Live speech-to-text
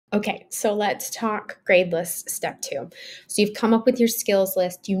Okay, so let's talk Gradeless step two. So you've come up with your skills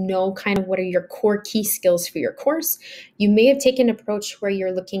list. You know kind of what are your core key skills for your course. You may have taken an approach where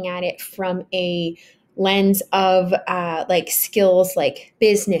you're looking at it from a lens of like skills like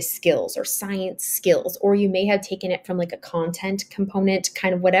business skills or science skills, or you may have taken it from like a content component,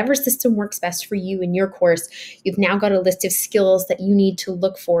 kind of whatever system works best for you in your course. You've now got a list of skills that you need to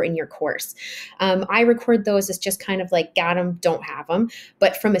look for in your course. I record those as just kind of like got them, don't have them.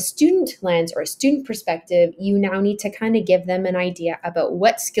 But from a student lens or a student perspective, you now need to kind of give them an idea about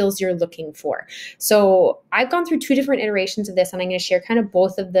what skills you're looking for. So I've gone through two different iterations of this, and I'm going to share kind of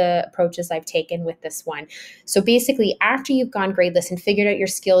both of the approaches I've taken with this one. So basically, after you've gone gradeless and figured out your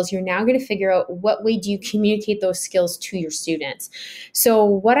skills, you're now going to figure out what way do you communicate those skills to your students. So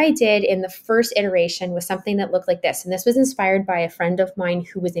what I did in the first iteration was something that looked like this, and this was inspired by a friend of mine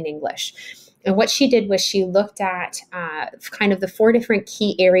who was in English. And what she did was she looked at kind of the four different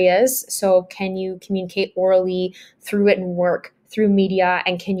key areas. So can you communicate orally, through written work, through media,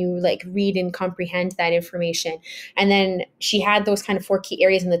 and can you like read and comprehend that information? And then she had those kind of four key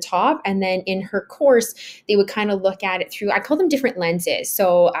areas in the top. And then in her course, they would kind of look at it through, I call them different lenses.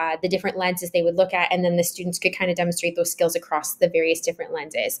 So the different lenses they would look at, and then the students could kind of demonstrate those skills across the various different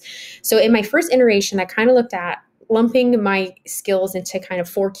lenses. So in my first iteration, I kind of looked at lumping my skills into kind of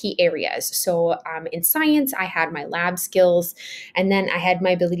four key areas. So in science, I had my lab skills, and then I had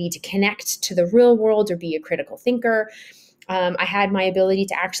my ability to connect to the real world or be a critical thinker. I had my ability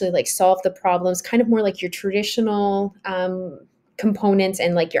to actually like solve the problems, kind of more like your traditional components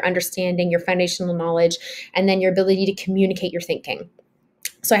and like your understanding, your foundational knowledge, and then your ability to communicate your thinking.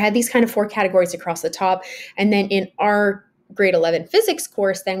 So I had these kind of four categories across the top. And then in our grade 11 physics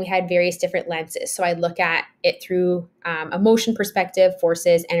course, then we had various different lenses. So I'd look at it through a motion perspective,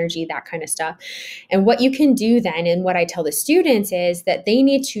 forces, energy, that kind of stuff. And what you can do then, and what I tell the students is that they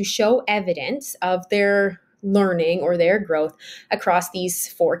need to show evidence of their learning or their growth across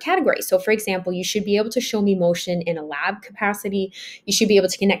these four categories. So for example, you should be able to show me motion in a lab capacity. You should be able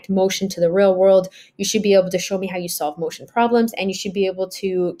to connect motion to the real world. You should be able to show me how you solve motion problems, and you should be able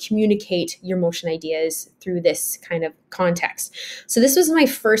to communicate your motion ideas through this kind of context. So this was my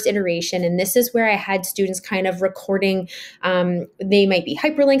first iteration, and this is where I had students kind of recording, they might be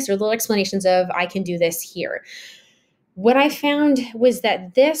hyperlinks or little explanations of, I can do this here. What I found was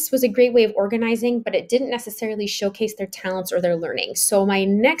that this was a great way of organizing, but it didn't necessarily showcase their talents or their learning. So my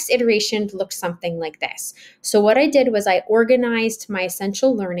next iteration looked something like this. So what I did was I organized my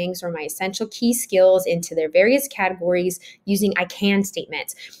essential learnings or my essential key skills into their various categories using I can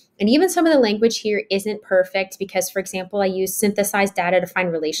statements. And even some of the language here isn't perfect because, for example, I use synthesized data to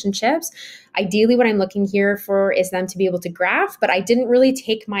find relationships. Ideally, what I'm looking here for is them to be able to graph, but I didn't really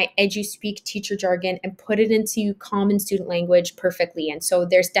take my EduSpeak teacher jargon and put it into common student language perfectly. And so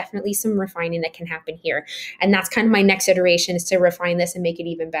there's definitely some refining that can happen here. And that's kind of my next iteration, is to refine this and make it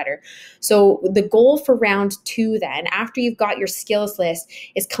even better. So the goal for round two then, after you've got your skills list,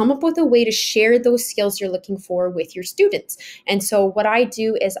 is come up with a way to share those skills you're looking for with your students. And so what I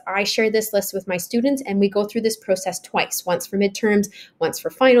do is I share this list with my students, and we go through this process twice, once for midterms, once for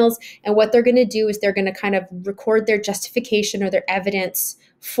finals. And what they're going to do is they're going to kind of record their justification or their evidence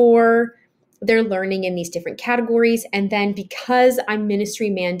for their learning in these different categories. And then because I'm ministry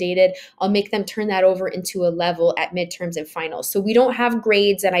mandated, I'll make them turn that over into a level at midterms and finals. So we don't have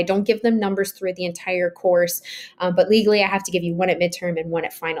grades, and I don't give them numbers through the entire course, but legally I have to give you one at midterm and one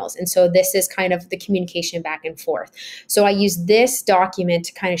at finals. And so this is kind of the communication back and forth. So I use this document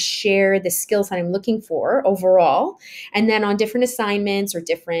to kind of share the skills that I'm looking for overall. And then on different assignments or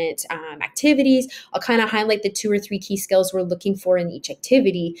different activities, I'll kind of highlight the 2 or 3 key skills we're looking for in each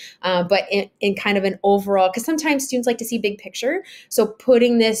activity. But in kind of an overall, because sometimes students like to see big picture. So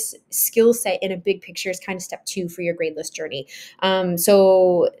putting this skill set in a big picture is kind of step 2 for your gradeless journey.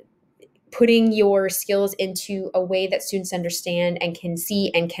 So putting your skills into a way that students understand and can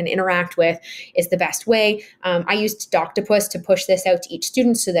see and can interact with is the best way. I used Doctopus to push this out to each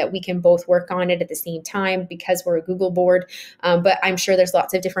student so that we can both work on it at the same time because we're a Google board, but I'm sure there's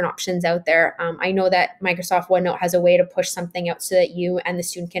lots of different options out there. I know that Microsoft OneNote has a way to push something out so that you and the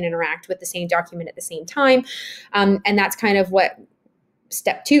student can interact with the same document at the same time, and that's kind of what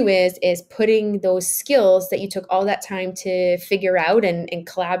step 2 is putting those skills that you took all that time to figure out and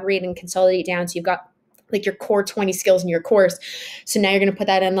collaborate and consolidate down. So you've got like your core 20 skills in your course. So now you're going to put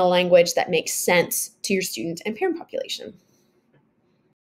that in a language that makes sense to your student and parent population.